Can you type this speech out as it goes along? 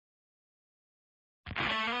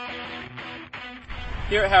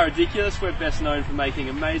Here at How Ridiculous, we're best known for making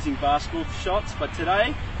amazing basketball shots, but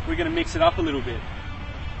today we're going to mix it up a little bit.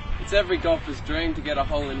 It's every golfer's dream to get a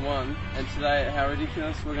hole-in-one, and today at How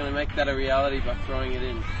Ridiculous, we're going to make that a reality by throwing it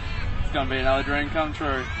in. It's going to be another dream come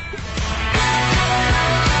true.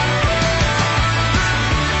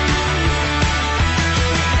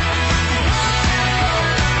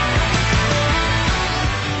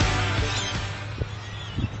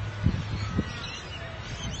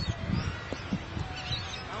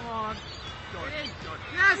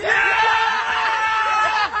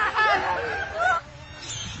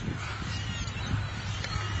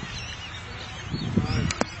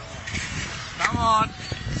 Come on.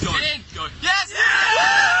 Good. Yes!